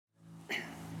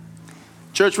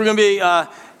Church, we're going to be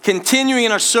continuing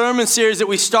in our sermon series that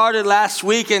we started last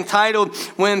week entitled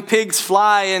When Pigs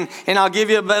Fly. And I'll give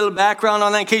you a little background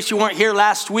on that in case you weren't here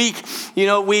last week. You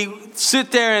know, we sit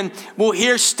there and we'll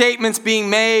hear statements being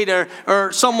made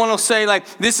or someone will say like,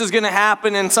 this is going to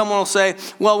happen. And someone will say,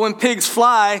 well, when pigs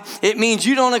fly, it means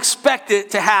you don't expect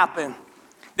it to happen.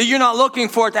 That you're not looking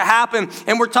for it to happen.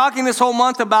 And we're talking this whole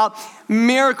month about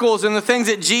miracles and the things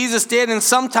that Jesus did. And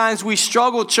sometimes we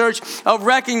struggle, church, of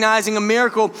recognizing a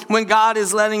miracle when God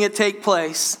is letting it take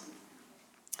place.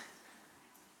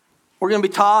 We're going to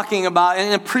be talking about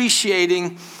and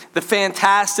appreciating the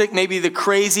fantastic, maybe the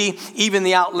crazy, even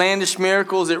the outlandish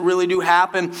miracles that really do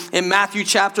happen. In Matthew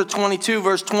chapter 22,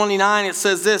 verse 29, it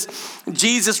says this,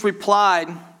 Jesus replied,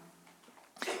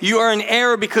 "You are in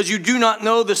error because you do not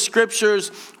know the scriptures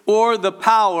or the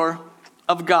power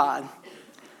of God."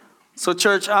 So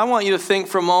church, I want you to think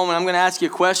for a moment. I'm going to ask you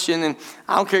a question, and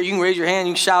I don't care. You can raise your hand,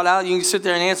 you can shout out, you can sit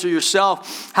there and answer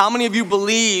yourself. How many of you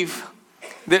believe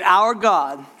that our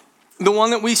God, the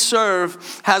one that we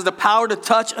serve, has the power to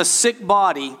touch a sick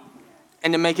body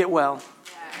and to make it well?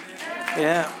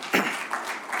 Yeah.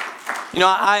 You know,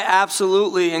 I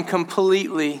absolutely and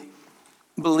completely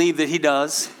believe that he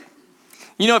does.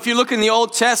 You know, if you look in the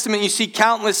Old Testament, you see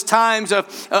countless times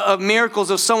of miracles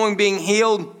of someone being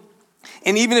healed.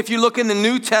 And even if you look in the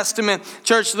New Testament,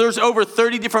 church, there's over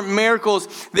 30 different miracles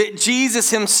that Jesus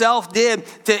himself did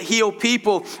to heal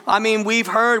people. I mean, we've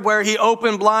heard where he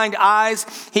opened blind eyes,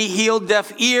 he healed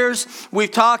deaf ears.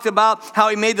 We've talked about how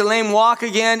he made the lame walk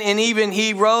again, and even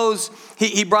he rose,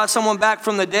 he brought someone back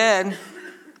from the dead.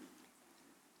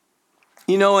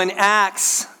 You know, in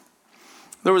Acts,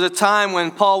 there was a time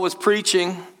when Paul was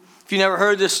preaching. If you never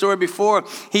heard this story before,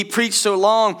 he preached so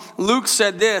long. Luke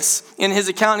said this in his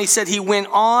account. He said he went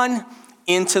on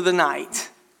into the night.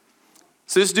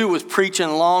 So this dude was preaching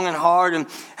long and hard. And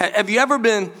have you ever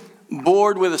been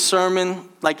bored with a sermon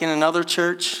like in another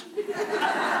church?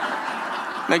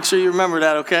 Make sure you remember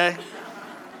that, okay?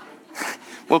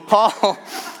 Well,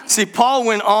 Paul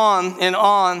went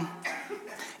on.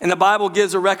 And the Bible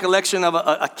gives a recollection of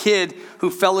a kid who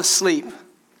fell asleep.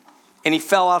 And he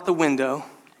fell out the window.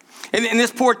 And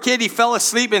this poor kid, he fell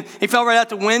asleep and he fell right out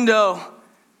the window.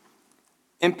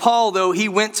 And Paul, though, he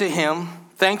went to him,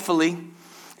 thankfully,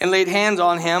 and laid hands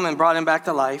on him and brought him back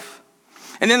to life.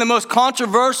 And then the most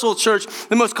controversial, church,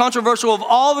 the most controversial of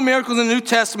all the miracles in the New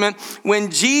Testament, when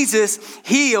Jesus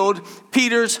healed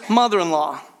Peter's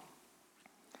mother-in-law.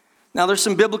 Now, there's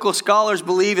some biblical scholars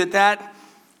believe that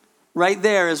right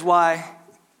there is why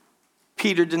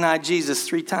Peter denied Jesus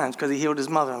 3 times, because he healed his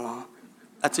mother-in-law.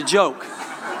 That's a joke.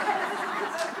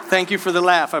 Thank you for the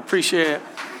laugh. I appreciate it.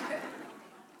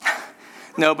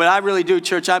 No, but I really do,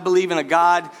 church. I believe in a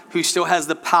God who still has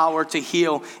the power to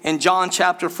heal. In John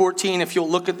chapter 14, if you'll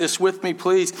look at this with me,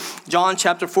 please. John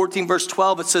chapter 14, verse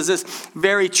 12, it says this,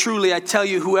 "Very truly, I tell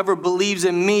you, whoever believes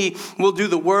in me will do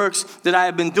the works that I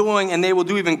have been doing, and they will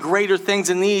do even greater things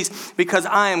than these, because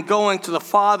I am going to the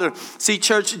Father." See,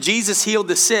 church, Jesus healed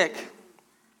the sick.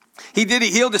 He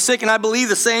healed the sick, and I believe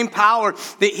the same power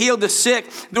that healed the sick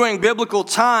during biblical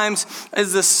times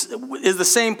is the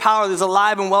same power that's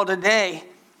alive and well today,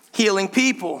 healing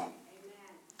people. Amen.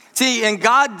 See, and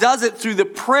God does it through the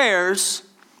prayers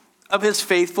of his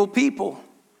faithful people.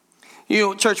 You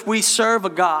know, church, we serve a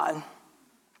God.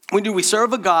 We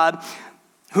serve a God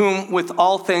whom with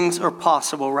all things are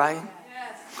possible, right?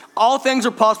 All things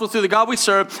are possible through the God we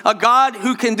serve, a God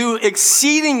who can do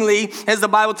exceedingly, as the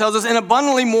Bible tells us, and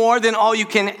abundantly more than all you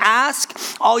can ask,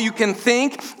 all you can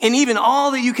think, and even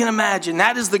all that you can imagine.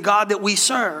 That is the God that we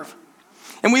serve.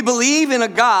 And we believe in a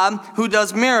God who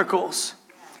does miracles.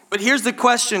 But here's the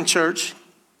question, church.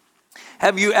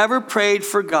 Have you ever prayed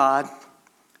for God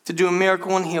to do a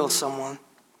miracle and heal someone,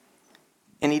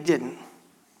 and he didn't?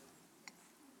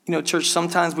 You know, church,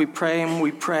 sometimes we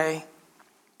pray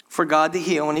for God to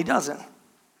heal, and he doesn't.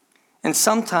 And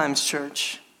sometimes,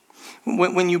 church,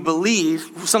 when you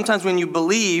believe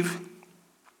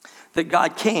that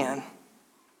God can,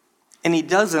 and he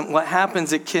doesn't, what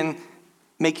happens, it can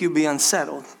make you be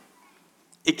unsettled.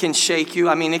 It can shake you.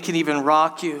 I mean, it can even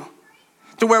rock you.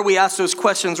 To where we ask those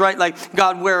questions, right? Like,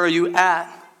 God, where are you at?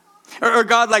 Or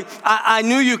God, like, I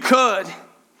knew you could.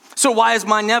 So why is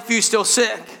my nephew still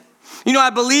sick? You know,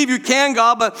 I believe you can,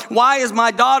 God, but why is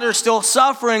my daughter still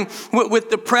suffering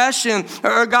with depression?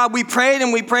 Or God, we prayed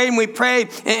and we prayed and we prayed.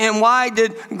 And why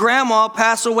did grandma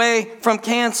pass away from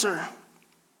cancer?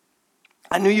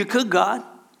 I knew you could, God.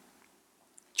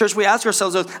 Church, we ask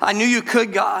ourselves, I knew you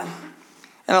could, God.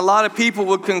 And a lot of people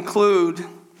would conclude,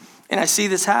 and I see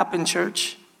this happen,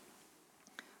 church,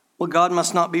 well, God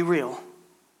must not be real.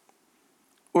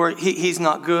 or he's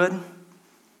not good,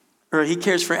 or he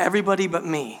cares for everybody but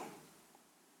me.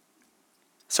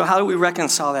 So how do we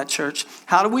reconcile that, church?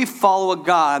 How do we follow a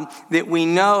God that we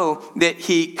know that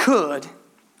he could,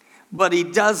 but he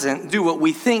doesn't do what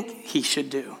we think he should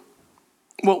do,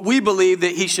 what we believe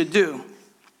that he should do?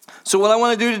 So what I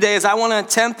want to do today is I want to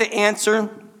attempt to answer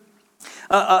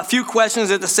a few questions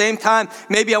at the same time.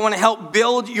 Maybe I want to help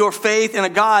build your faith in a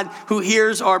God who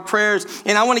hears our prayers.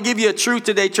 And I want to give you a truth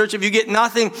today, church. If you get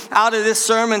nothing out of this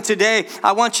sermon today,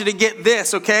 I want you to get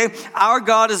this, okay? Our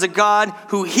God is a God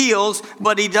who heals,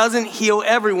 but he doesn't heal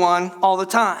everyone all the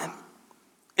time.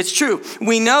 It's true.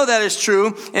 We know that is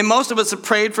true, and most of us have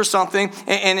prayed for something,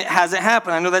 and it hasn't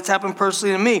happened. I know that's happened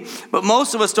personally to me, but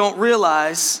most of us don't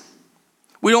realize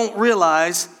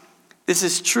this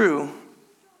is true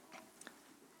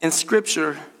in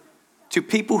Scripture to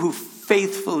people who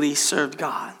faithfully served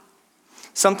God.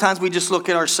 Sometimes we just look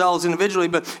at ourselves individually,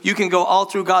 but you can go all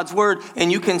through God's word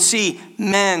and you can see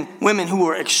men, women who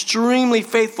were extremely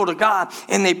faithful to God,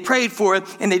 and they prayed for it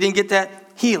and they didn't get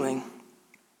that healing.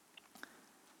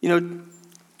 You know,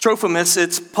 Trophimus,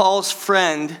 it's Paul's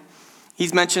friend.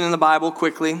 He's mentioned in the Bible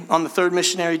quickly on the third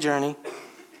missionary journey.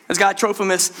 This guy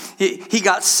Trophimus, he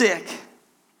got sick.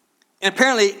 And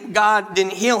apparently God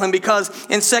didn't heal him because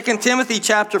in 2 Timothy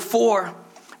chapter 4,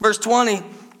 verse 20,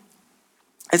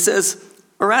 it says,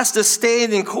 Erastus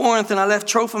stayed in Corinth and I left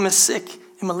Trophimus sick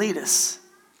in Miletus.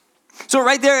 So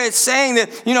right there it's saying that,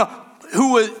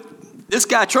 who was this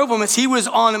guy Trophimus, he was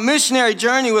on a missionary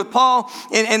journey with Paul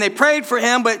and they prayed for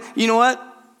him, but you know what?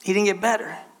 He didn't get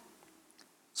better.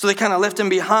 So they kind of left him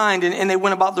behind and they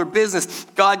went about their business.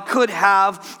 God could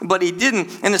have, but he didn't.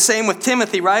 And the same with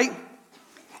Timothy, right?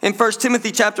 In 1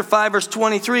 Timothy chapter 5, verse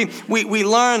 23, we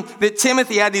learn that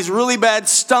Timothy had these really bad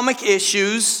stomach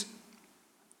issues.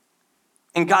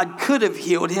 And God could have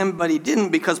healed him, but he didn't,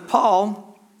 because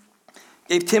Paul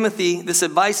gave Timothy this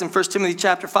advice in 1 Timothy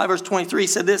chapter 5, verse 23. He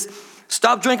said this,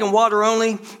 stop drinking water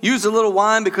only. Use a little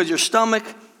wine because your stomach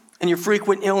and your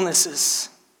frequent illnesses.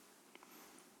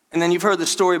 And then you've heard the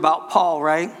story about Paul,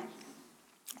 right?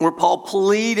 Where Paul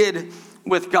pleaded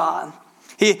with God.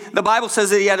 The Bible says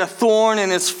that he had a thorn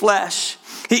in his flesh.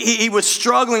 He was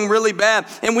struggling really bad.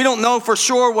 And we don't know for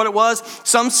sure what it was.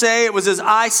 Some say it was his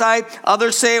eyesight.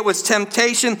 Others say it was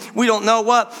temptation. We don't know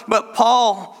what. But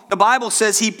Paul, the Bible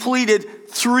says he pleaded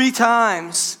 3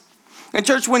 times. And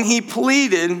church, when he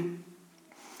pleaded,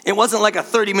 it wasn't like a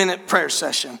 30-minute prayer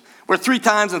session where 3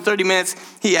 times in 30 minutes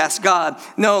he asked God.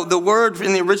 No, the word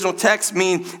in the original text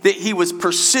means that he was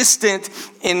persistent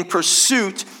in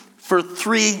pursuit for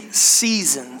 3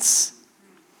 seasons.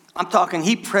 I'm talking,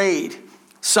 he prayed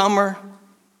summer,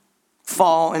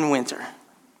 fall, and winter.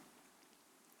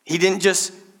 He didn't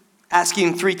just ask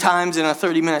him 3 times in a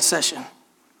 30-minute session.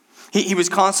 He was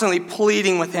constantly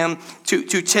pleading with him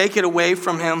to take it away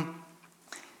from him.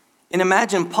 And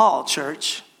imagine Paul,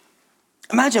 church.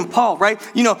 Imagine Paul, right?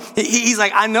 He's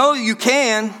like, I know you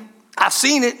can. I've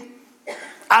seen it.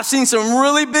 I've seen some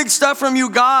really big stuff from you,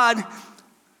 God.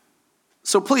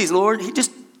 So please, Lord,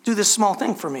 just do this small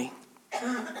thing for me.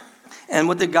 And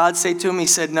what did God say to him? He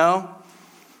said, no,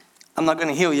 I'm not going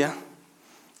to heal you.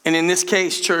 And in this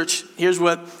case, church, here's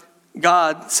what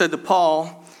God said to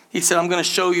Paul. He said, I'm going to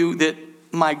show you that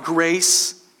my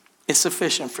grace is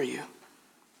sufficient for you.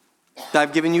 That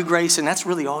I've given you grace, and that's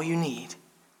really all you need.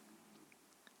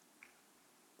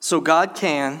 So God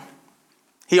can.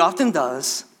 He often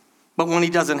does. But when he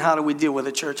doesn't, how do we deal with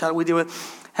it, church? How do we deal with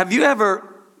it? Have you ever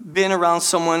been around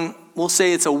someone, we'll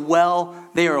say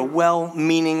they are a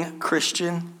well-meaning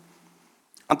Christian?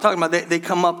 I'm talking about they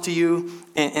come up to you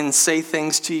and say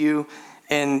things to you,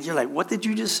 and you're like, what did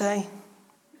you just say?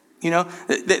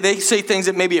 They say things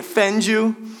that maybe offend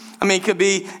you. I mean, it could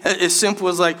be as simple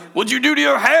as like, what'd you do to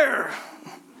your hair?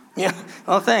 Yeah.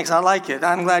 Oh, thanks. I like it.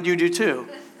 I'm glad you do too.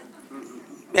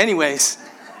 Anyways.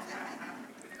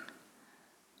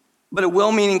 But a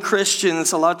well-meaning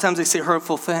Christians, a lot of times they say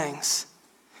hurtful things.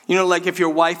 Like if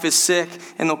your wife is sick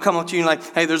and they'll come up to you and like,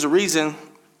 hey, there's a reason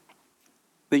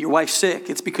that your wife's sick.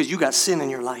 It's because you got sin in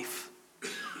your life.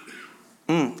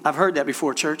 I've heard that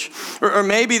before, church. Or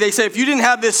maybe they say, if you didn't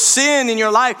have this sin in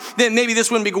your life, then maybe this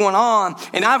wouldn't be going on.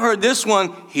 And I've heard this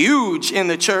one huge in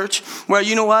the church where,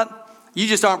 you know what? You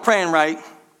just aren't praying right.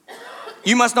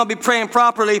 You must not be praying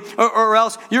properly or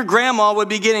else your grandma would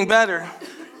be getting better.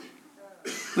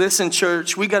 Listen,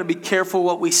 church, we got to be careful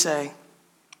what we say.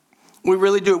 We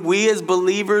really do. We as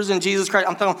believers in Jesus Christ,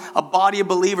 I'm talking a body of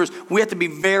believers, we have to be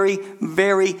very,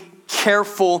 very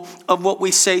careful of what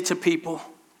we say to people.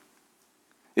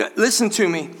 Listen to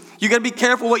me. You got to be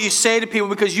careful what you say to people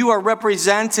because you are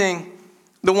representing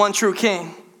the one true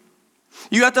King.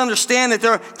 You have to understand that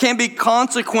there can be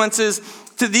consequences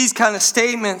to these kind of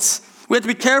statements. We have to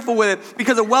be careful with it,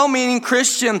 because a well-meaning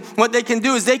Christian, what they can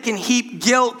do is they can heap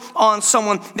guilt on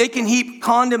someone. They can heap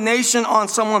condemnation on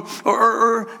someone,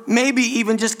 or maybe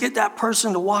even just get that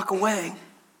person to walk away.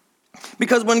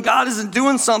 Because when God isn't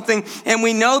doing something and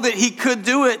we know that he could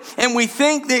do it and we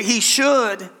think that he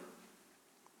should,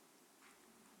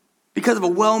 because of a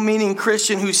well-meaning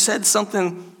Christian who said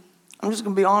something, I'm just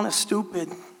going to be honest, stupid,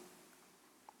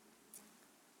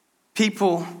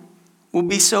 people will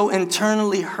be so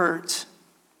internally hurt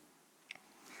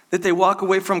that they walk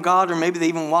away from God, or maybe they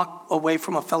even walk away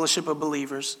from a fellowship of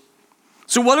believers.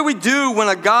 So what do we do when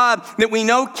a God that we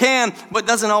know can but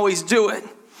doesn't always do it?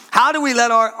 How do we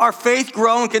let our faith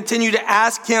grow and continue to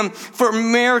ask him for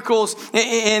miracles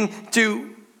and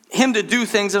to him to do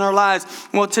things in our lives?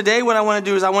 Well, today what I want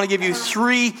to do is I want to give you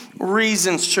 3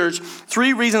 reasons, church.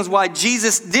 3 reasons why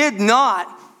Jesus did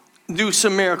not do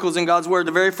some miracles in God's word.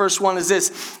 The very first one is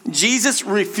this: Jesus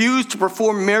refused to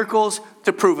perform miracles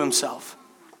to prove himself.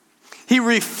 He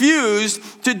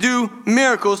refused to do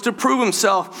miracles to prove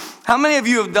himself. How many of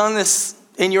you have done this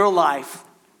in your life?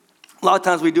 A lot of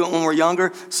times we do it when we're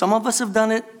younger. Some of us have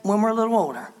done it when we're a little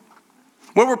older.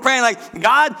 Where we're praying like,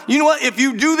 God, you know what? If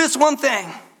you do this one thing,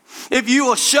 if you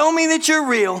will show me that you're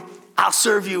real, I'll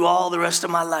serve you all the rest of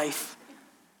my life.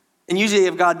 And usually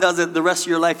if God does it the rest of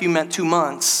your life, you meant 2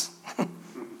 months.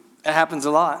 It happens a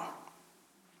lot.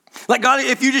 Like, God,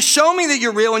 if you just show me that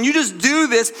you're real and you just do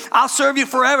this, I'll serve you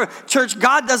forever. Church,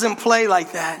 God doesn't play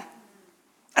like that.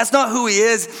 That's not who he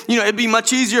is. You know, it'd be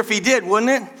much easier if he did,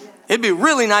 wouldn't it? It'd be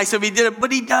really nice if he did it,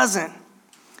 but he doesn't.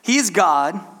 He's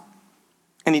God,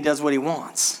 and he does what he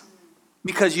wants.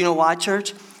 Because you know why,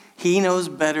 church? He knows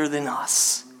better than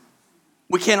us.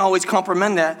 We can't always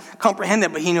comprehend that,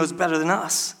 but he knows better than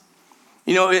us.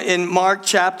 You know, in Mark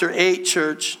chapter 8,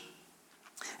 church,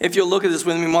 if you'll look at this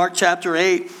with me, Mark chapter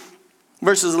 8,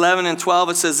 verses 11 and 12,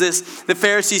 it says this: the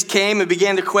Pharisees came and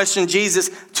began to question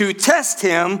Jesus to test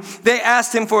him. They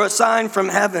asked him for a sign from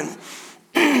heaven.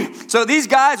 So these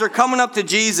guys are coming up to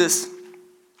Jesus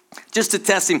just to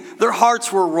test him. Their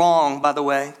hearts were wrong, by the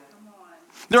way.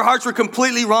 Their hearts were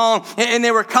completely wrong, and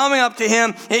they were coming up to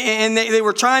him, and they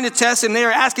were trying to test him. They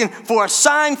were asking for a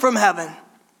sign from heaven.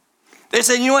 They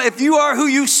said, you know what, if you are who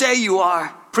you say you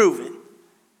are, prove it.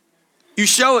 You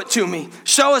show it to me.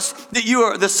 Show us that you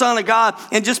are the Son of God.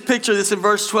 And just picture this in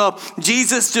verse 12.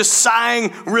 Jesus just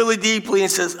sighing really deeply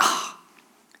and says,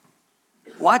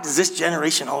 why does this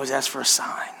generation always ask for a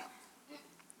sign?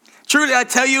 Truly, I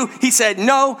tell you, he said,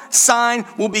 no sign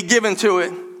will be given to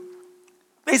it.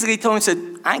 Basically, he told him, he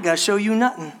said, I ain't got to show you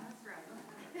nothing.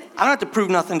 I don't have to prove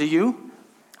nothing to you.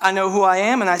 I know who I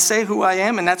am, and I say who I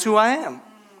am, and that's who I am.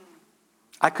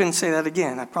 I couldn't say that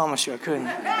again. I promise you I couldn't.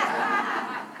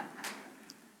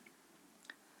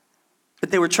 But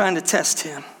they were trying to test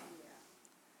him.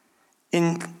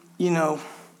 And, you know,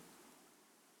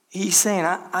 he's saying,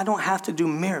 I don't have to do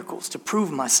miracles to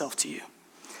prove myself to you.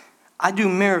 I do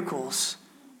miracles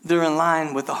that are in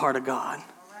line with the heart of God.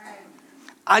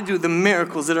 I do the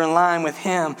miracles that are in line with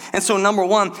him. And so, number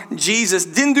one, Jesus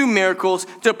didn't do miracles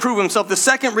to prove himself. The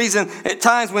second reason at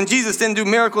times when Jesus didn't do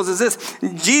miracles is this: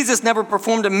 Jesus never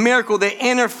performed a miracle that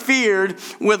interfered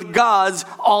with God's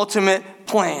ultimate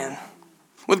plan.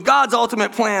 With God's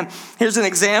ultimate plan, here's an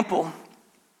example.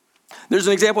 There's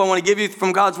an example I want to give you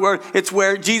from God's word. It's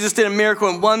where Jesus did a miracle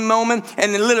in one moment,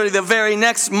 and then literally the very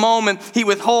next moment, he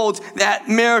withholds that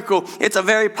miracle. It's a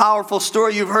very powerful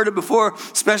story. You've heard it before,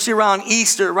 especially around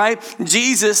Easter, right?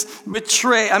 Judas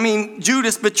betrayed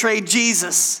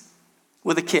Jesus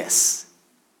with a kiss.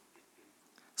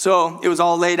 So it was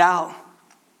all laid out.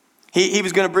 He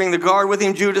was going to bring the guard with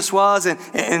him, Judas was,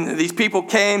 and these people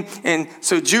came, and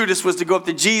so Judas was to go up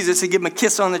to Jesus and give him a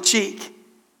kiss on the cheek.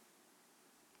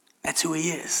 That's who he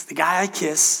is. The guy I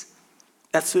kiss,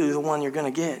 that's the one you're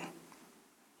going to get.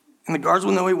 And the guards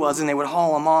would know who he was, and they would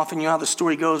haul him off, and you know how the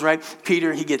story goes, right?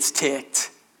 Peter, he gets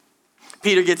ticked.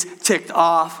 Peter gets ticked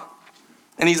off,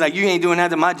 and he's like, you ain't doing that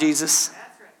to my Jesus.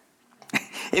 That's right.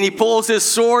 And he pulls his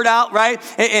sword out, right?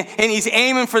 And he's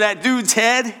aiming for that dude's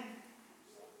head.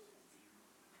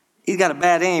 He's got a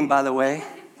bad aim, by the way.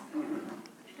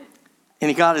 And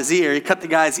he got his ear. He cut the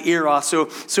guy's ear off.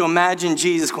 So imagine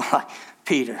Jesus going like,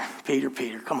 Peter,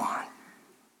 come on.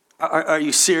 Are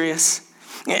you serious?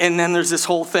 And then there's this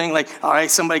whole thing like, all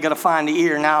right, somebody got to find the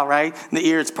ear now, right? The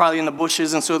ear, it's probably in the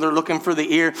bushes, and so they're looking for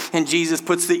the ear. And Jesus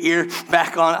puts the ear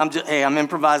back on. I'm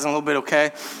improvising a little bit,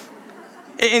 okay?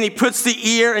 And he puts the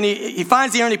ear, and he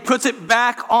finds the ear, and he puts it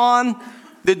back on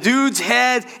the dude's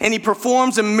head, and he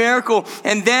performs a miracle.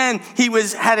 And then he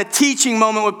had a teaching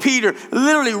moment with Peter.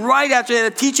 Literally right after he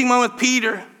had a teaching moment with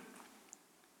Peter,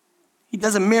 he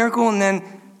does a miracle and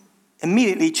then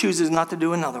immediately chooses not to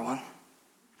do another one.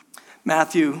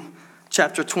 Matthew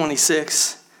chapter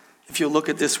 26, if you'll look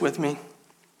at this with me.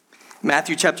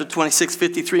 Matthew chapter 26,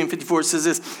 53 and 54 says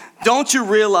this, don't you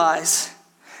realize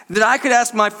that I could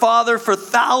ask my Father for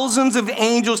thousands of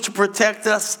angels to protect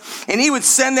us, and he would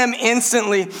send them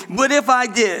instantly? But if I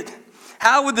did,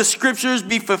 how would the scriptures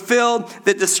be fulfilled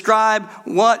that describe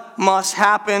what must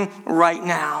happen right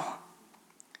now?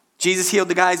 Jesus healed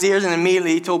the guy's ears, and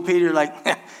immediately he told Peter,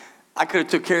 I could have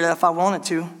took care of that if I wanted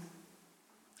to.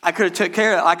 I could have took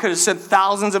care of it. I could have sent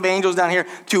thousands of angels down here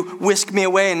to whisk me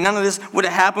away, and none of this would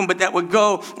have happened, but that would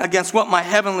go against what my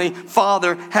heavenly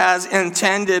Father has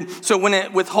intended. So when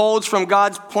it withholds from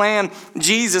God's plan,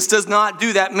 Jesus does not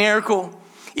do that miracle.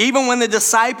 Even when the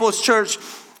disciples, church,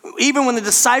 even when the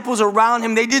disciples around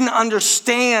him, they didn't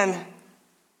understand.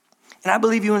 And I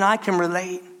believe you and I can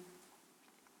relate.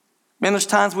 Man, there's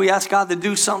times we ask God to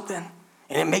do something,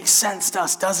 and it makes sense to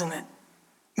us, doesn't it?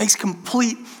 Makes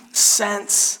complete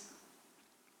sense.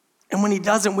 And when he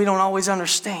doesn't, we don't always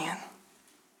understand.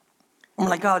 I'm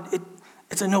like, God,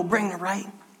 it's a no-brainer, right?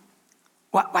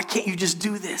 Why can't you just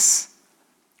do this?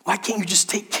 Why can't you just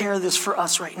take care of this for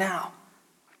us right now?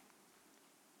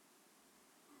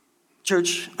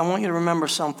 Church, I want you to remember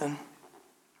something.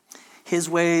 His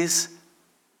ways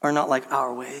are not like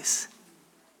our ways.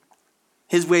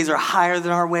 His ways are higher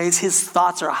than our ways. His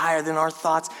thoughts are higher than our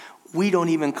thoughts. We don't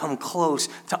even come close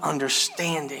to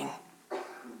understanding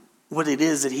what it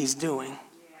is that he's doing.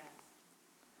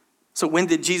 So when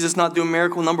did Jesus not do a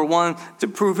miracle? Number one, to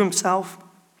prove himself.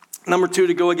 Number two,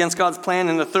 to go against God's plan.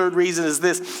 And the third reason is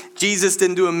this. Jesus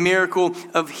didn't do a miracle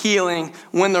of healing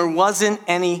when there wasn't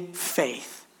any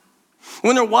faith.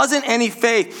 When there wasn't any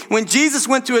faith. When Jesus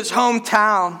went to his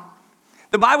hometown,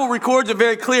 the Bible records it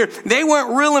very clear. They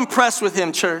weren't real impressed with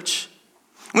him, church.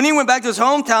 When he went back to his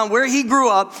hometown where he grew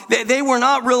up, they were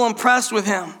not real impressed with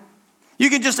him. You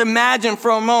can just imagine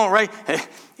for a moment, right? Hey,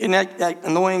 isn't that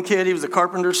annoying kid? He was a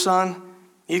carpenter's son.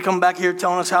 He come back here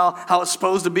telling us how it's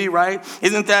supposed to be, right?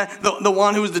 Isn't that the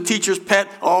one who was the teacher's pet?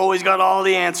 Oh, he's got all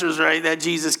the answers, right? That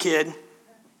Jesus kid.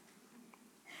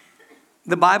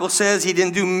 The Bible says he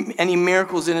didn't do any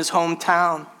miracles in his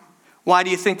hometown. Why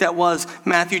do you think that was?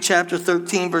 Matthew chapter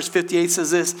 13, verse 58 says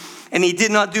this, and he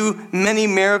did not do many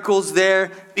miracles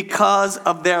there because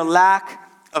of their lack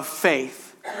of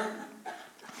faith.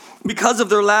 Because of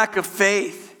their lack of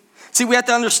faith. See, we have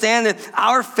to understand that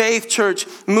our faith, church,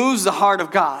 moves the heart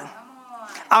of God.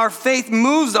 Our faith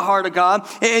moves the heart of God,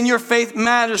 and your faith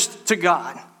matters to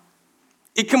God.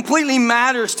 It completely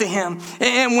matters to him.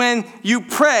 And when you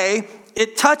pray,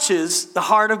 it touches the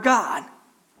heart of God.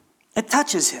 It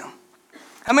touches him.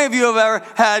 How many of you have ever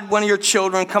had one of your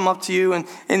children come up to you and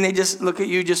they just look at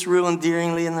you just real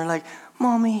endearingly and they're like,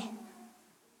 Mommy,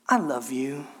 I love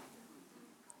you.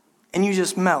 And you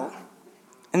just melt.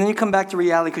 And then you come back to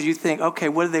reality because you think, okay,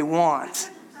 what do they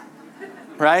want?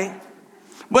 Right?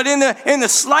 But in the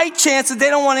slight chance that they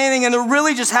don't want anything and they're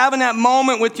really just having that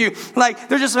moment with you, like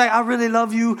they're just like, I really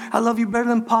love you. I love you better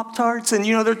than Pop-Tarts. And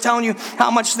they're telling you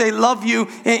how much they love you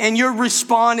and you're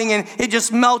responding and it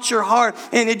just melts your heart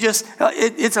and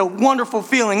it's a wonderful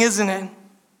feeling, isn't it?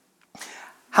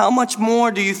 How much more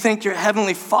do you think your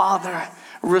Heavenly Father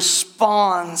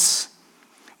responds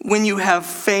when you have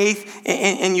faith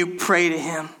and you pray to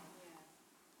him?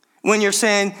 When you're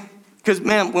saying, because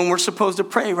man, when we're supposed to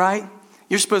pray, right?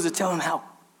 You're supposed to tell him how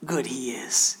good he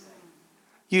is.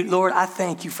 Lord, I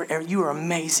thank you for you are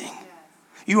amazing.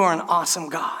 You are an awesome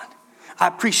God. I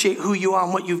appreciate who you are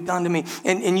and what you've done to me.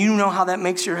 And you know how that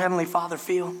makes your Heavenly Father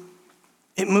feel?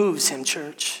 It moves him,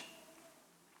 church.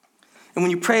 And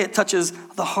when you pray, it touches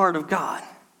the heart of God.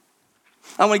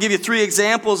 I want to give you 3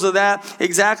 examples of that,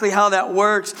 exactly how that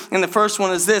works. And the first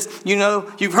one is this.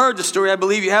 You've heard the story. I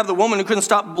believe you have the woman who couldn't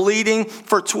stop bleeding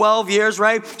for 12 years,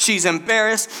 right? She's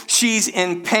embarrassed. She's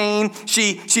in pain.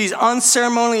 She's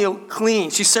unceremonially clean.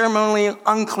 She's ceremonially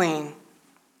unclean.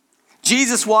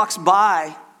 Jesus walks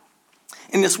by,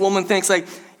 and this woman thinks, like,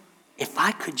 if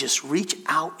I could just reach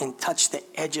out and touch the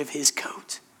edge of his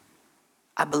coat,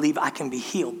 I believe I can be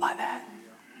healed by that.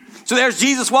 So there's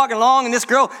Jesus walking along, and this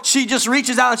girl, she just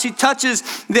reaches out and she touches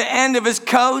the end of his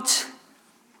coat.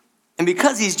 And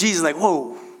because he's Jesus, like,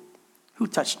 whoa, who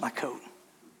touched my coat?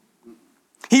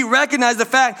 He recognized the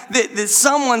fact that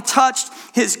someone touched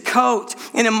his coat.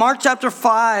 And in Mark chapter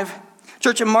 5,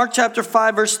 church, in Mark chapter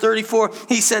 5, verse 34,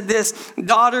 he said this,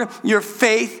 daughter, your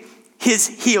faith has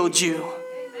healed you.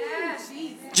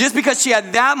 just because she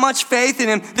had that much faith in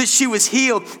him that she was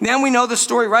healed. Then we know the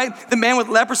story, right? The man with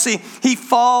leprosy, he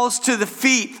falls to the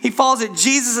feet. He falls at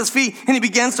Jesus' feet and he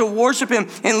begins to worship him.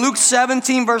 In Luke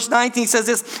 17, verse 19 says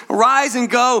this, rise and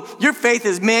go. Your faith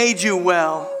has made you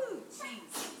well.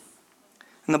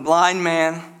 And the blind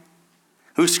man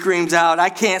who screams out, I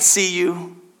can't see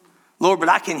you, Lord, but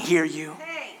I can hear you.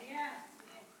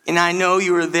 And I know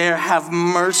you are there. Have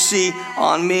mercy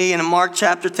on me. And in Mark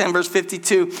chapter 10, verse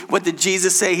 52, what did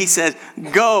Jesus say? He said,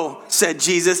 go, said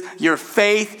Jesus, your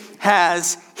faith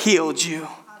has healed you.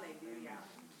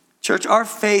 Church, our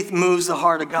faith moves the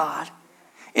heart of God.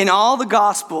 In all the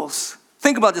Gospels,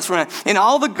 think about this for a minute. In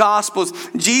all the Gospels,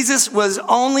 Jesus was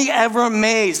only ever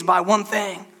amazed by one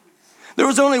thing. There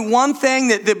was only one thing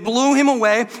that blew him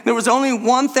away. There was only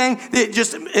one thing that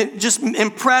just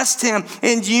impressed him.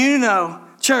 And you know,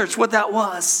 church, what that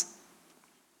was.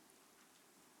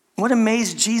 What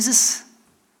amazed Jesus?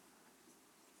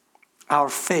 Our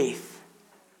faith.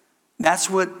 That's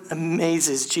what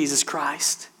amazes Jesus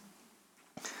Christ.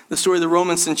 The story of the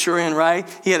Roman centurion, right?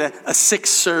 He had a sick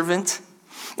servant.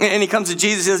 And he comes to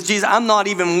Jesus and says, Jesus, I'm not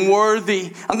even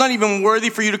worthy. I'm not even worthy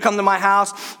for you to come to my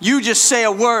house. You just say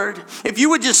a word. If you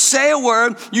would just say a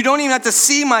word, you don't even have to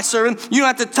see my servant. You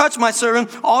don't have to touch my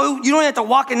servant. You don't have to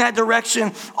walk in that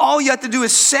direction. All you have to do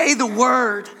is say the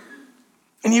word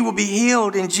and he will be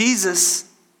healed. And Jesus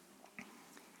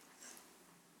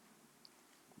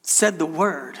said the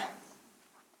word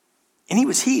and he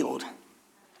was healed.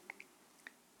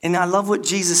 And I love what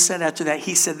Jesus said after that.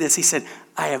 He said this. He said,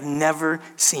 I have never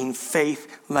seen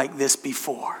faith like this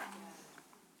before.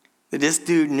 That this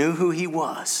dude knew who he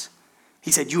was. He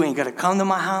said, you ain't got to come to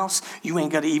my house. You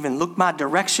ain't got to even look my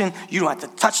direction. You don't have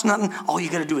to touch nothing. All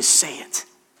you got to do is say it.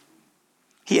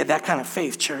 He had that kind of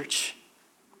faith, church.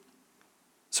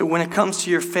 So when it comes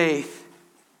to your faith,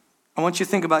 I want you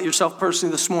to think about yourself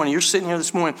personally this morning. You're sitting here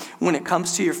this morning. When it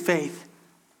comes to your faith,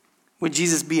 would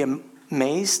Jesus be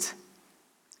amazed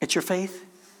at your faith?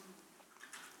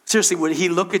 Seriously, would he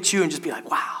look at you and just be like,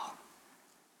 wow,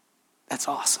 that's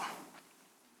awesome.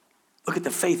 Look at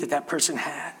the faith that person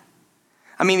had.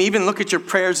 I mean, even look at your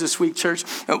prayers this week, church,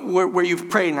 where you've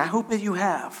prayed, and I hope that you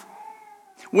have.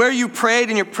 Where you prayed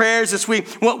in your prayers this week,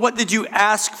 what did you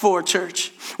ask for,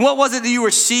 church? What was it that you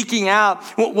were seeking out?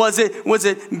 What was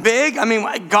it big? I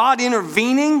mean, God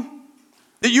intervening?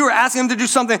 That you were asking him to do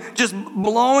something, just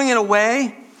blowing it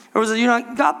away? Or was it,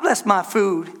 God bless my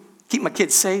food, keep my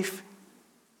kids safe?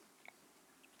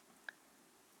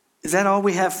 Is that all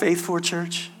we have faith for,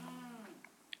 church?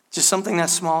 Just something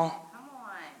that's small?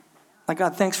 Like,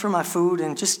 God, thanks for my food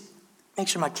and just make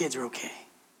sure my kids are okay.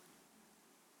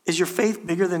 Is your faith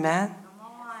bigger than that?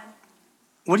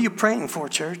 What are you praying for,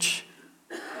 church?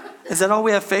 Is that all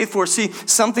we have faith for? See,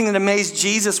 something that amazed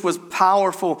Jesus was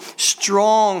powerful,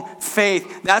 strong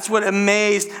faith. That's what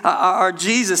amazed our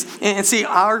Jesus. And see,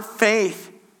 our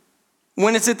faith,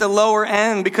 when it's at the lower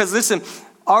end, because listen,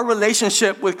 our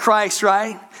relationship with Christ,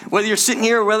 right? Whether you're sitting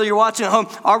here or whether you're watching at home,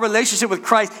 our relationship with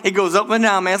Christ, it goes up and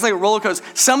down, man. It's like a roller coaster.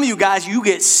 Some of you guys, you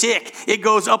get sick. It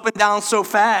goes up and down so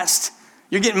fast.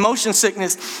 You're getting motion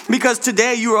sickness because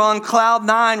today you are on cloud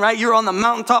 9, right? You're on the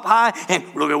mountaintop high and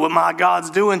look at what my God's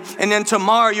doing. And then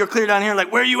tomorrow you're clear down here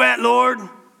like, where are you at, Lord?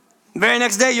 The very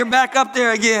next day you're back up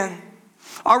there again.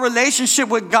 Our relationship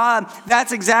with God,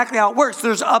 that's exactly how it works.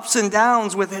 There's ups and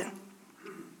downs with it.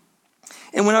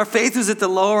 And when our faith is at the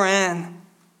lower end,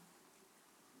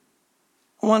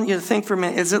 I want you to think for a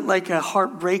minute, is it like a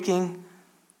heartbreaking,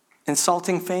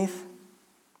 insulting faith?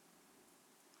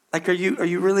 Like, are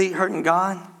you really hurting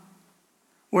God?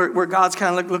 Where God's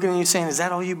kind of looking at you saying, is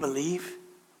that all you believe?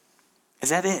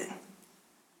 Is that it?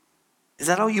 Is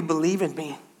that all you believe in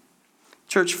me?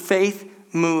 Church, faith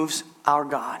moves our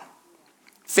God.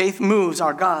 Faith moves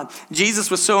our God.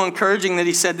 Jesus was so encouraging that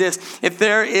he said this, if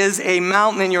there is a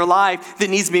mountain in your life that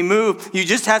needs to be moved, you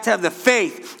just have to have the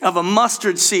faith of a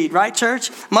mustard seed, right,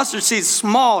 church? Mustard seed is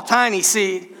small, tiny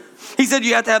seed. He said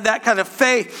you have to have that kind of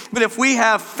faith. But if we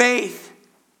have faith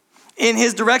in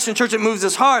his direction, church, it moves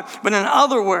his heart. But in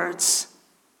other words,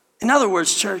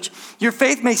 church, your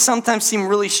faith may sometimes seem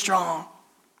really strong.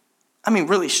 I mean,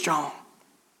 really strong.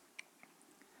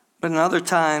 But in other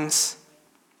times,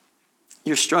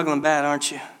 you're struggling bad,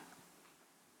 aren't you?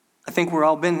 I think we're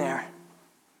all been there.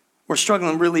 We're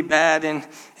struggling really bad.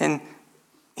 And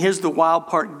here's the wild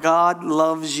part. God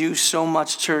loves you so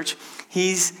much, church.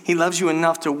 He loves you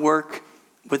enough to work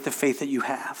with the faith that you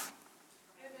have.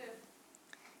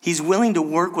 He's willing to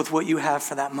work with what you have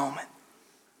for that moment.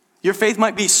 Your faith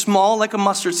might be small like a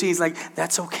mustard seed. He's like,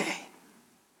 that's okay.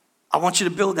 I want you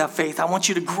to build that faith. I want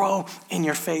you to grow in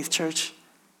your faith, church.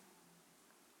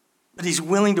 But he's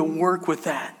willing to work with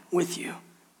that with you.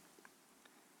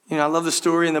 You know, I love the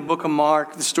story in the book of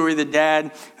Mark, the story of the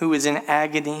dad who was in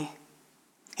agony.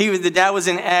 The dad was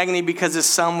in agony because his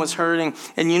son was hurting.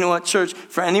 And you know what, church?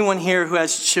 For anyone here who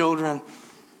has children,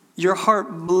 your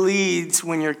heart bleeds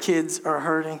when your kids are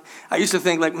hurting. I used to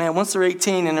think like, man, once they're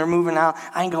 18 and they're moving out,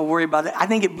 I ain't gonna worry about it. I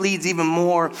think it bleeds even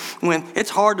more when it's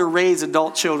hard to raise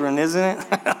adult children, isn't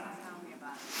it?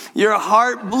 Your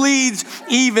heart bleeds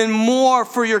even more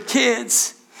for your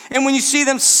kids. And when you see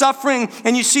them suffering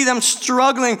and you see them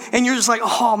struggling and you're just like,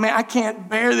 oh man, I can't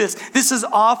bear this. This is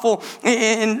awful.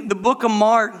 In the book of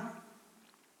Mark,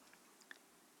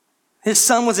 his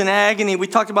son was in agony. We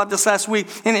talked about this last week.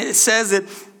 And it says that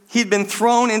he'd been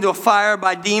thrown into a fire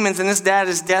by demons. And this dad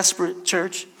is desperate,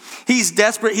 church. He's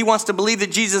desperate. He wants to believe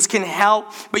that Jesus can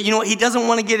help. But you know what? He doesn't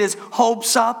want to get his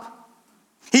hopes up.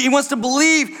 He wants to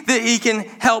believe that he can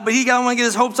help, but he doesn't want to get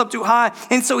his hopes up too high.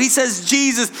 And so he says,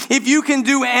 Jesus, if you can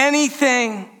do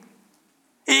anything,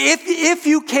 if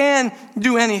you can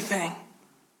do anything,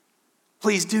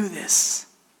 please do this.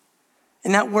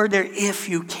 And that word there, if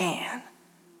you can.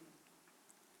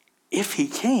 If he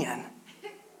can.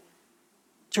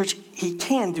 Church, he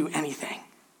can do anything.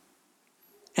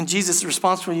 And Jesus'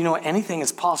 response was, you know what, anything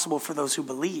is possible for those who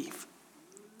believe.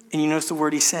 And you notice the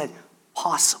word he said,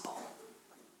 possible.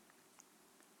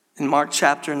 In Mark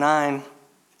chapter 9,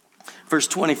 verse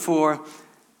 24,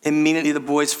 immediately the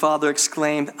boy's father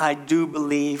exclaimed, I do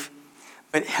believe,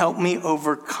 but help me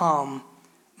overcome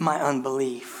my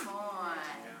unbelief.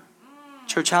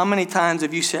 Church, how many times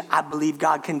have you said, I believe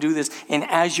God can do this? And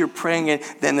as you're praying it,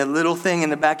 then the little thing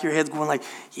in the back of your head's going like,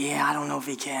 yeah, I don't know if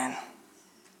he can.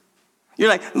 You're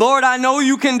like, Lord, I know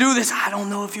you can do this. I don't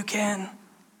know if you can.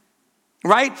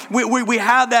 Right? We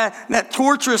have that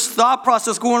torturous thought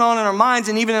process going on in our minds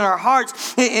and even in our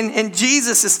hearts. And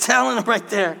Jesus is telling them right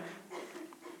there.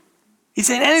 He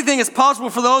said, anything is possible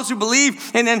for those who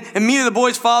believe. And then immediately the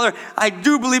boy's father, I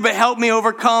do believe, but help me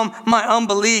overcome my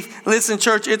unbelief. Listen,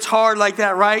 church, it's hard like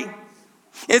that, right?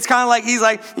 It's kind of like he's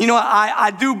like, you know, I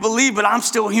do believe, but I'm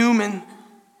still human.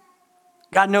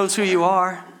 God knows who you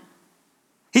are.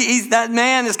 That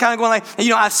man is kind of going like,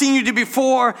 you know, I've seen you do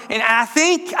before, and I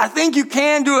think you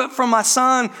can do it for my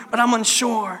son, but I'm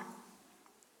unsure.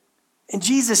 And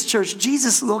Jesus, church,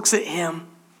 Jesus looks at him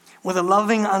with a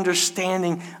loving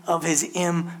understanding of his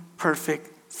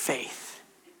imperfect faith.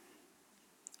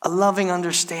 A loving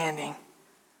understanding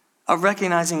of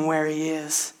recognizing where he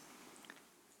is.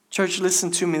 Church,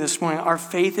 listen to me this morning. Our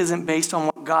faith isn't based on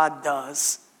what God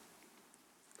does.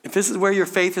 If this is where your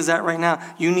faith is at right now,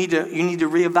 you need to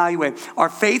reevaluate. Our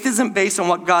faith isn't based on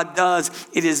what God does.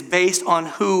 It is based on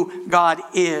who God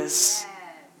is.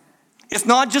 It's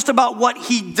not just about what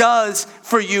he does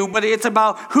for you, but it's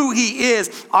about who he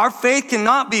is. Our faith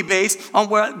cannot be based on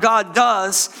what God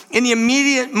does in the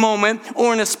immediate moment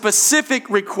or in a specific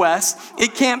request.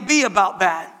 It can't be about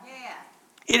that.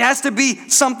 It has to be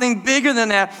something bigger than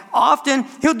that. Often,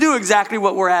 he'll do exactly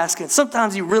what we're asking.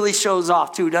 Sometimes he really shows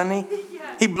off too, doesn't he?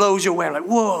 He blows you away. Like,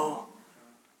 whoa.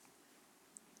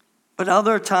 But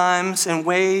other times, in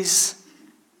ways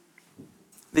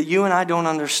that you and I don't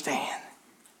understand,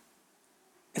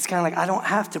 it's kind of like, I don't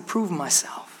have to prove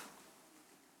myself.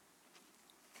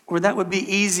 Or that would be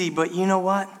easy, but you know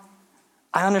what?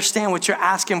 I understand what you're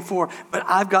asking for, but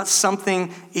I've got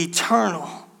something eternal.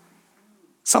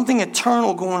 Something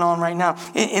eternal going on right now.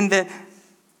 In that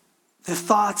the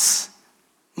thoughts,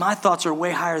 my thoughts are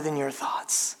way higher than your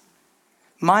thoughts.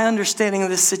 My understanding of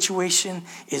this situation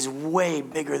is way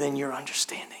bigger than your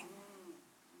understanding.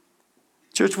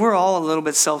 Church, we're all a little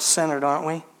bit self-centered, aren't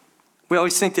we? We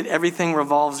always think that everything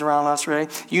revolves around us, right?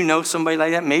 You know somebody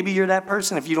like that. Maybe you're that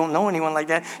person. If you don't know anyone like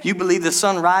that, you believe the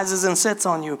sun rises and sets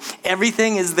on you.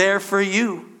 Everything is there for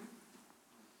you.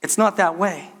 It's not that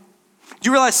way. Do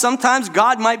you realize sometimes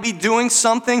God might be doing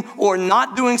something or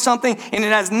not doing something, and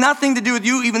it has nothing to do with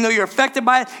you, even though you're affected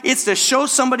by it? It's to show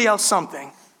somebody else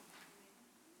something.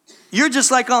 You're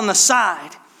just like on the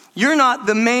side. You're not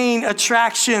the main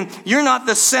attraction. You're not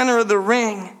the center of the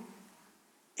ring.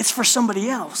 It's for somebody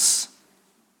else.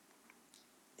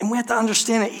 And we have to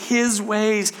understand that his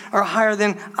ways are higher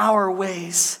than our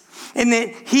ways. And that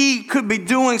he could be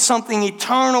doing something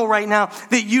eternal right now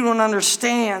that you don't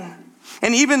understand.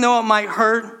 And even though it might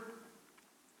hurt,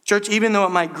 church, even though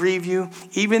it might grieve you,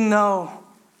 even though,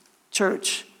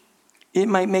 church, it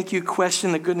might make you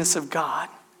question the goodness of God,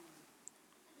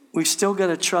 we've still got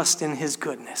to trust in his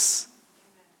goodness.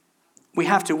 We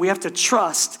have to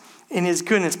trust in his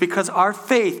goodness, because our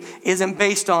faith isn't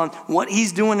based on what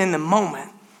he's doing in the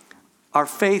moment. Our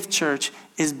faith, church,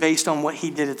 is based on what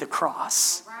he did at the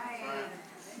cross.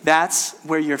 That's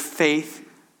where your faith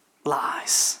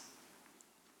lies.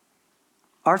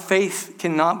 Our faith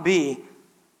cannot be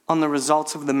on the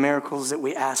results of the miracles that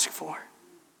we ask for.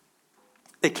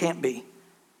 They can't be.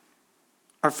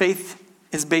 Our faith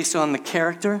is based on the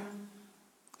character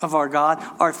of our God.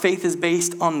 Our faith is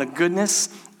based on the goodness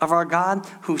of our God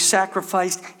who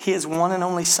sacrificed his one and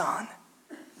only Son.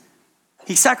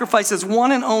 He sacrificed his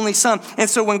one and only Son. And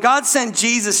so when God sent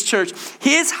Jesus, church,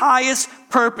 his highest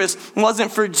purpose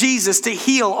wasn't for Jesus to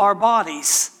heal our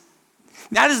bodies.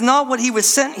 That is not what he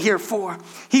was sent here for.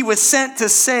 He was sent to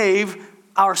save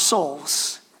our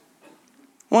souls.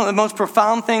 One of the most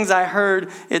profound things I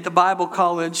heard at the Bible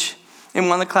college in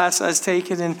one of the classes I was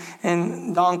taking,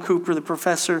 and Don Cooper, the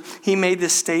professor, he made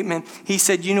this statement. He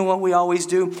said, you know what we always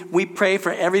do? We pray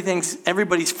for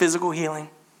everybody's physical healing.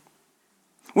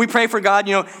 We pray for God,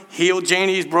 heal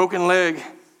Janie's broken leg.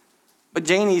 But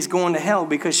Janie's going to hell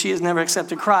because she has never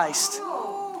accepted Christ.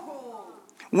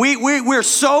 We're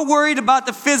so worried about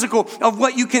the physical, of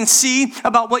what you can see,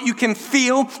 about what you can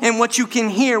feel, and what you can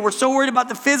hear. We're so worried about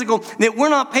the physical that we're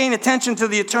not paying attention to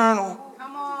the eternal.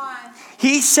 Come on.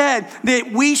 He said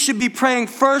that we should be praying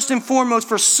first and foremost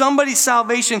for somebody's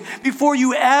salvation before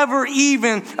you ever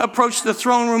even approach the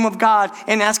throne room of God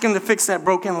and ask him to fix that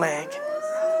broken leg.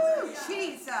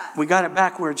 Jesus. We got it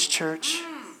backwards, church.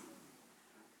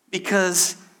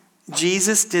 Because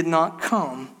Jesus did not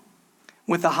come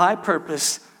with the high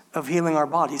purpose of healing our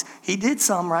bodies. He did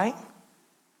some, right?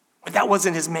 But that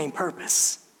wasn't his main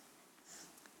purpose.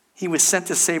 He was sent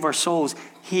to save our souls.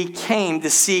 He came to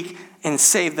seek and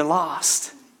save the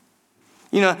lost.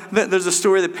 There's a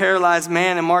story of the paralyzed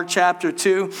man in Mark chapter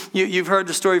 2. You've heard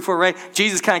the story before, right?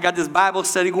 Jesus kind of got this Bible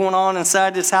study going on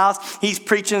inside this house. He's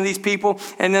preaching to these people.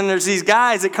 And then there's these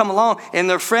guys that come along, and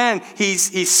their friend,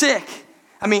 he's sick.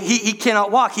 He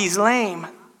cannot walk. He's lame.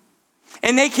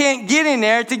 And they can't get in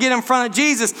there to get in front of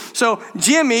Jesus. So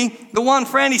Jimmy, the one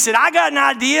friend, he said, I got an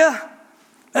idea.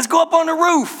 Let's go up on the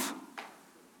roof.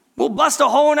 We'll bust a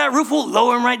hole in that roof. We'll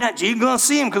lower him right down. You're going to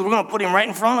see him because we're going to put him right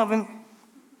in front of him.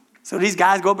 So these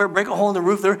guys go up there, break a hole in the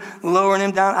roof. They're lowering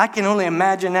him down. I can only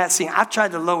imagine that scene. I've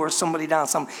tried to lower somebody down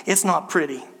something. It's not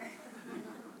pretty.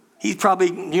 He's probably,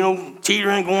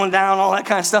 teetering, going down, all that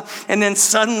kind of stuff. And then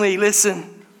suddenly,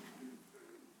 listen,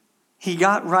 he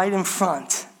got right in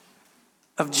front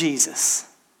of Jesus.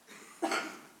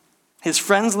 His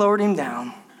friends lowered him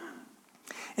down,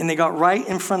 and they got right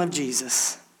in front of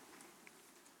Jesus.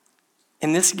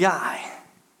 And this guy,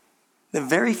 the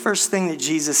very first thing that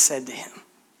Jesus said to him,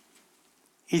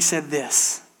 he said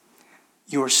this,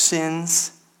 your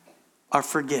sins are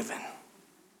forgiven.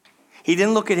 He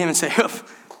didn't look at him and say, I'm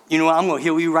going to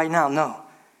heal you right now. No.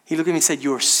 He looked at me and said,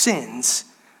 your sins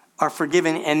are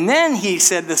forgiven. And then he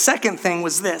said the second thing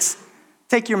was this,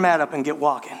 take your mat up and get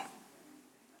walking.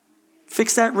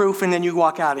 Fix that roof and then you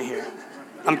walk out of here.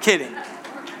 I'm kidding.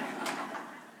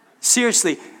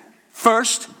 Seriously,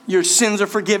 first, your sins are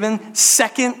forgiven.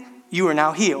 Second, you are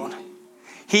now healed.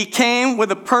 He came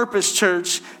with a purpose,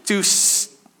 church, to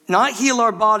not heal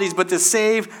our bodies, but to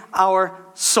save our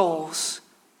souls.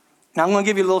 Now, I'm going to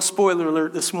give you a little spoiler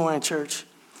alert this morning, church.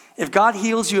 If God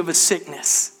heals you of a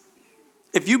sickness,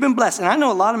 if you've been blessed, and I know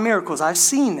a lot of miracles, I've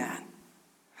seen that.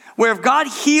 Where if God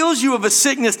heals you of a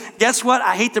sickness, guess what?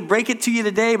 I hate to break it to you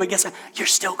today, but guess what? You're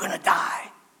still going to die.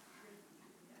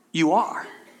 You are.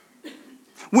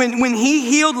 When he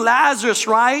healed Lazarus,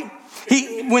 right?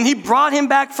 When he brought him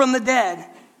back from the dead,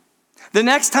 the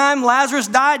next time Lazarus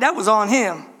died, that was on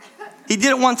him. He did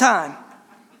it one time.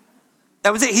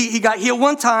 That was it. He got healed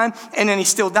one time, and then he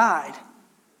still died.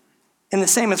 And the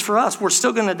same is for us. We're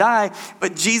still going to die,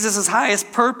 but Jesus'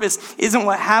 highest purpose isn't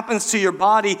what happens to your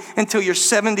body until you're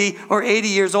 70 or 80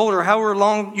 years old or however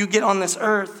long you get on this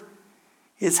earth.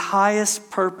 His highest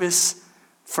purpose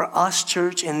for us,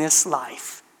 church, in this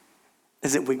life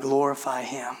is that we glorify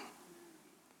him.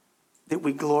 That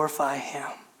we glorify him.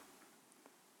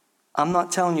 I'm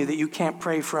not telling you that you can't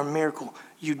pray for a miracle.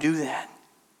 You do that.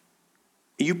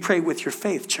 You pray with your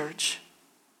faith, church.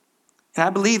 And I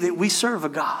believe that we serve a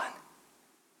God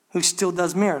who still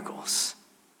does miracles.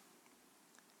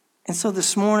 And so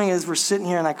this morning as we're sitting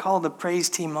here and I call the praise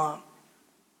team up,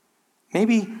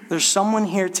 maybe there's someone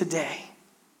here today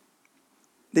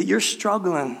that you're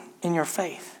struggling in your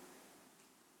faith.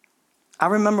 I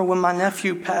remember when my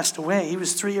nephew passed away, he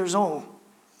was 3 years old.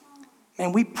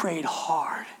 Man, we prayed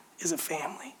hard as a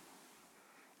family.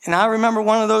 And I remember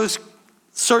one of those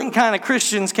certain kind of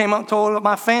Christians came up and told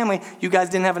my family, you guys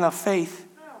didn't have enough faith.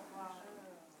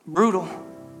 Brutal.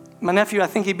 My nephew, I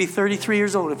think he'd be 33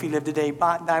 years old if he lived today. He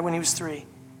died when he was 3.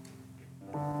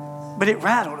 But it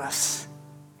rattled us.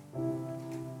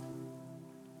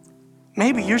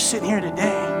 Maybe you're sitting here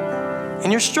today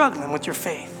and you're struggling with your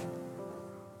faith.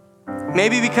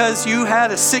 Maybe because you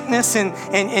had a sickness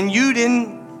and you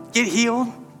didn't get healed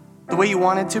the way you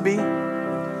wanted to be.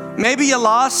 Maybe you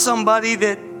lost somebody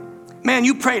that, man,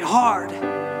 you prayed hard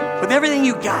with everything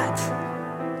you got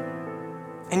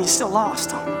and you still lost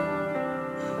them.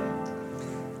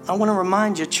 I want to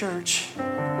remind you, church,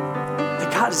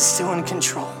 that God is still in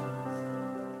control.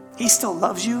 He still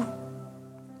loves you.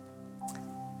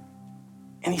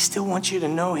 And he still wants you to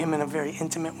know him in a very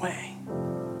intimate way.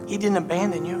 He didn't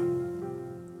abandon you.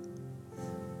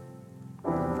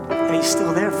 And he's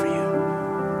still there for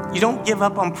you. You don't give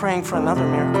up on praying for another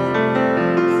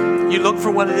miracle. You look for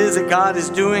what it is that God is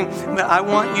doing, but I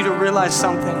want you to realize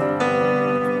something.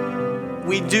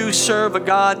 We do serve a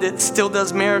God that still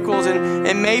does miracles,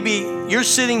 and maybe you're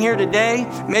sitting here today,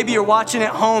 maybe you're watching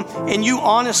at home, and you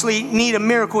honestly need a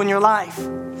miracle in your life.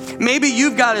 Maybe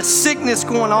you've got a sickness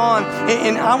going on,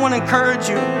 and I want to encourage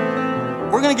you.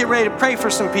 We're going to get ready to pray for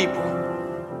some people.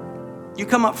 You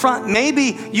come up front.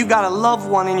 Maybe you've got a loved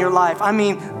one in your life. I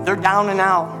mean, they're down and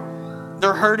out.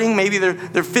 They're hurting. Maybe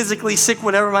they're physically sick,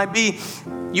 whatever it might be.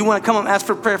 You want to come up and ask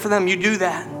for prayer for them. You do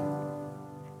that.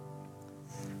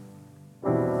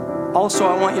 Also,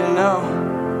 I want you to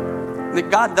know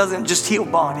that God doesn't just heal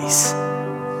bodies.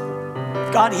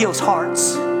 God heals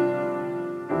hearts.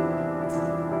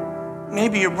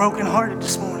 Maybe you're brokenhearted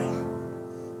this morning.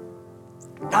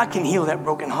 God can heal that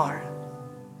broken heart.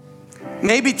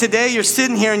 Maybe today you're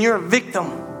sitting here and you're a victim.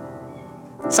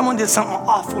 Someone did something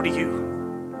awful to you.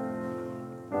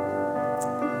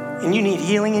 And you need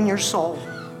healing in your soul.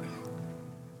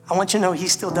 I want you to know he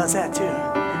still does that too.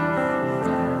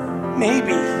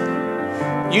 Maybe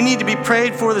you need to be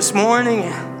prayed for this morning.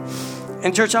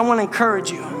 And church, I want to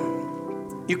encourage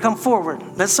you. You come forward.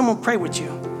 Let someone pray with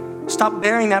you. Stop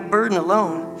bearing that burden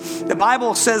alone. The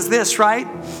Bible says this, right?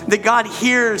 That God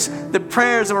hears the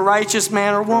prayers of a righteous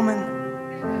man or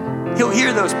woman. He'll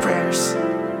hear those prayers.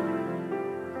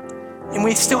 And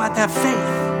we still have to have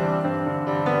faith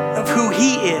of who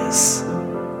he is.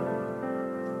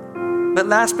 But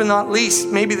last but not least,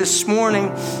 maybe this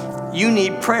morning, you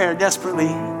need prayer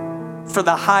desperately for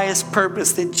the highest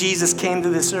purpose that Jesus came to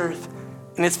this earth,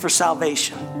 and it's for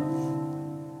salvation.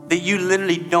 That you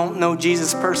literally don't know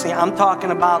Jesus personally. I'm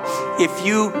talking about if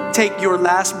you take your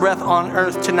last breath on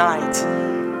earth tonight,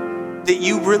 that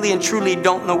you really and truly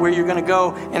don't know where you're going to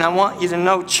go. And I want you to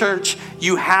know, church,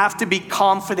 you have to be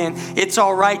confident. It's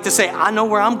all right to say, I know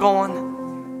where I'm going.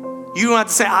 You don't have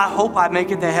to say, I hope I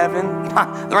make it to heaven.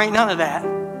 There ain't none of that.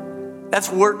 That's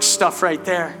work stuff right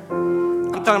there.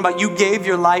 I'm talking about you gave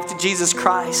your life to Jesus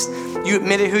Christ. You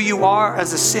admitted who you are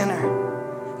as a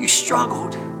sinner. You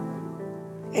struggled.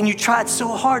 And you tried so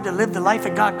hard to live the life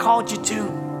that God called you to.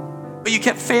 But you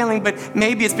kept failing, but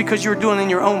maybe it's because you were doing it in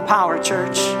your own power,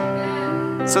 church.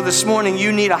 So this morning,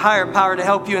 you need a higher power to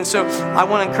help you. And so I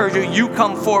want to encourage you, you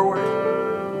come forward.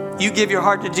 You give your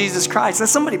heart to Jesus Christ. Let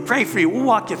somebody pray for you. We'll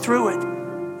walk you through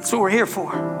it. That's what we're here for.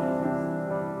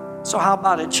 So how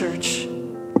about it, church?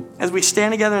 As we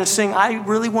stand together and sing, I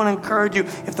really want to encourage you.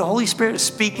 If the Holy Spirit is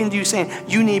speaking to you, saying,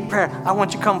 you need prayer, I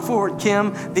want you to come forward.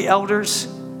 Kim, the elders,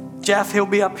 Jeff, he'll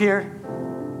be up here.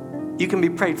 You can be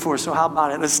prayed for. So how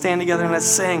about it? Let's stand together and let's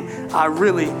sing. I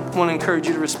really want to encourage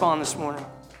you to respond this morning.